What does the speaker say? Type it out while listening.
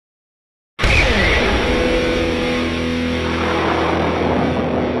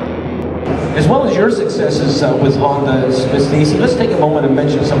successes with Honda, Miss Stacey, let's take a moment and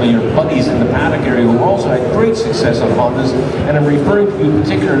mention some of your buddies in the paddock area who also had great success on Hondas, and I'm referring to you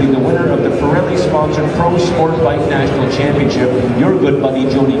particularly the winner of the Pirelli-sponsored Pro Sport Bike National Championship, your good buddy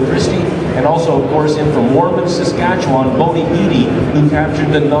Jody Christie, and also, of course, in from Warman, Saskatchewan, Bodie Eady, who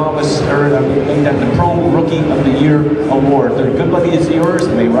captured the novice, or the Pro Rookie of the Year award. They're good buddies of yours,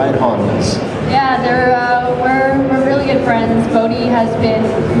 and they ride Hondas. Yeah, we're really good friends. Bodie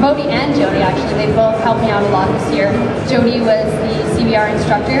and Jody actually, they both helped me out a lot this year. Jody was the CBR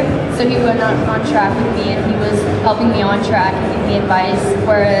instructor, so he went on track with me and he was helping me on track and giving me advice,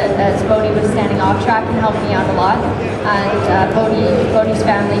 whereas Bodie was standing off track and helped me out a lot. And Bodie's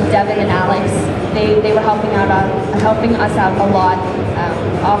family, Devin and Alex, they were helping us out a lot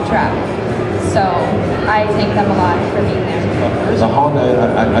off track. So I thank them a lot for being there. There's a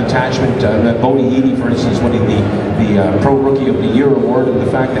Honda attachment. Bodie Eady, for instance, winning the Pro Rookie of the Year award, and the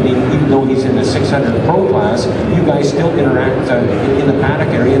fact that even though he's in the 600 Pro class, you guys still interact in the paddock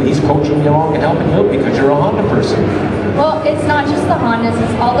area, and he's coaching you along and helping you out because you're a Honda person. Well, it's not just the Hondas,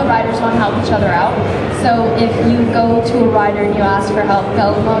 it's all the riders want to help each other out. So if you go to a rider and you ask for help,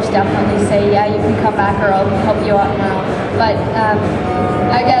 they'll most definitely say, yeah, you can come back or I'll help you out now. But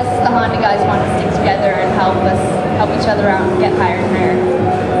I guess the Honda guys want to stick together and help each other out and get higher and higher.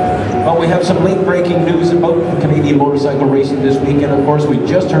 Well, we have some late-breaking news about Canadian motorcycle racing this weekend. Of course, we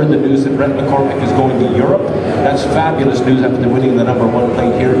just heard the news that Brett McCormick is going to Europe. That's fabulous news after winning the #1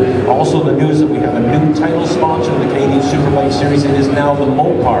 plate here. Also, the news that we have a new title sponsor of the Canadian Superbike Series. It is now the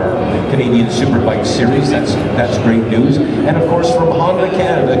Mopar Canadian Superbike Series. That's great news. And of course, from Honda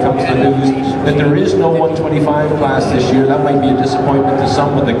Canada comes the news that there is no 125 class this year. That might be a disappointment to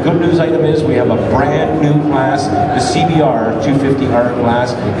some, but the good news item is we have a brand new class, the CBR 250R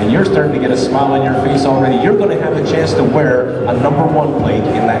class, and you're starting to get a smile on your face already. You're going to have a chance to wear a #1 plate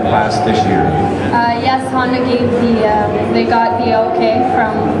in that class this year. Yes, Honda gave they got the okay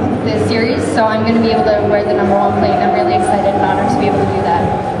from the series, so I'm going to be able to wear the #1 plate, and I'm really excited and honored to be able to do that.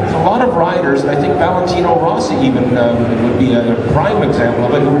 There's a lot of riders, and I think Valentino Rossi even would be a prime example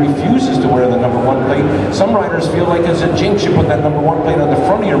of it, who refuses to wear the #1 plate. Some riders feel like it's a jinx. You put that #1 plate on the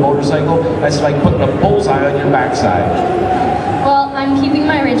front of your motorcycle, that's like putting a bullseye on your backside. Well, I'm keeping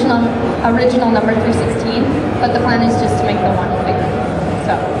my original number 316, but the plan is just to make the one bigger.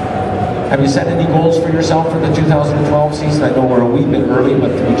 So. Have you set any goals for yourself for the 2012 season? I know we're a wee bit early,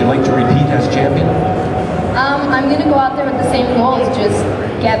 but would you like to repeat as champion? I'm going to go out there with the same goals, just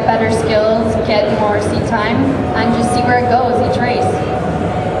get better skills, get more seat time, and just see where it goes each race.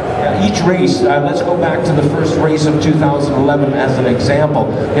 Each race, let's go back to the first race of 2011 as an example.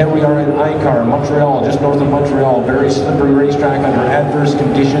 Here we are in Icar, Montreal, just north of Montreal, very slippery racetrack under adverse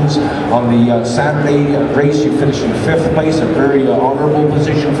conditions. On the Saturday race, you finished in 5th place, a very honorable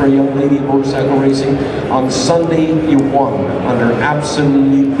position for a young lady in motorcycle racing. On Sunday, you won under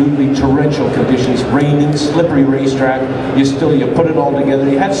absolutely torrential conditions, raining, slippery racetrack. You put it all together.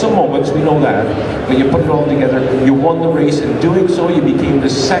 You had some moments, we know that, but you put it all together. You won the race. In doing so, you became the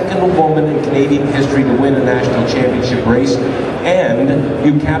second woman in Canadian history to win a national championship race, and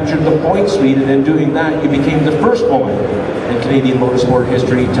you captured the points lead, and in doing that, you became the first woman in Canadian motorsport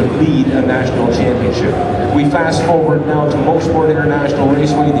history to lead a national championship. We fast forward now to Motorsport International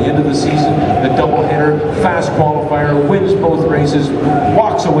Raceway, the end of the season, the doubleheader, fast qualifier, wins both races,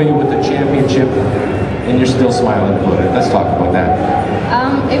 walks away with the championship, and you're still smiling about it. Let's talk about that.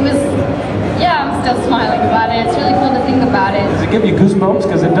 I'm still smiling about it. It's really cool to think about it. Does it give you goosebumps?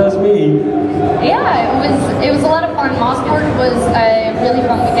 Because it does me. Yeah, it was a lot of fun. Mosport was a really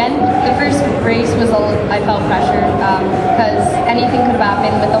fun weekend. The first race was I felt pressure because anything could have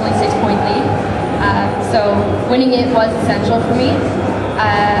happened with only 6-point lead. So winning it was essential for me.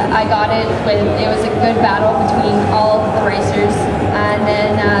 I got it it was a good battle between all of the racers, and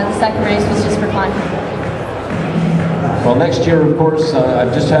then the second race was just for fun. Well, next year, of course,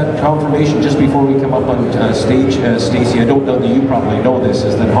 I've just had confirmation just before we come up on stage, Stacey, I don't know that you probably know this,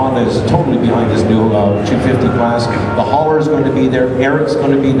 is that Honda is totally behind this new 250 class. The hauler is going to be there. Eric's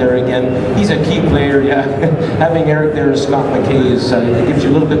going to be there again. He's a key player, yeah. Having Eric there and Scott McKay it gives you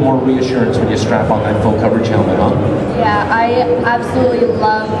a little bit more reassurance when you strap on that full coverage helmet, huh? Yeah, I absolutely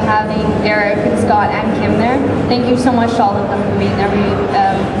love having Eric and Scott and Kim there. Thank you so much to all of them for being there.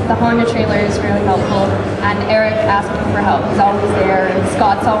 The Honda trailer is really helpful, and Eric asking for help. He's always there, and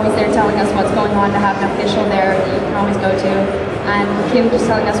Scott's always there telling us what's going on, to have an official there that you can always go to, and Kim just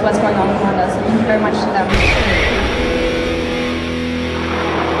telling us what's going on with Honda, so thank you very much to them.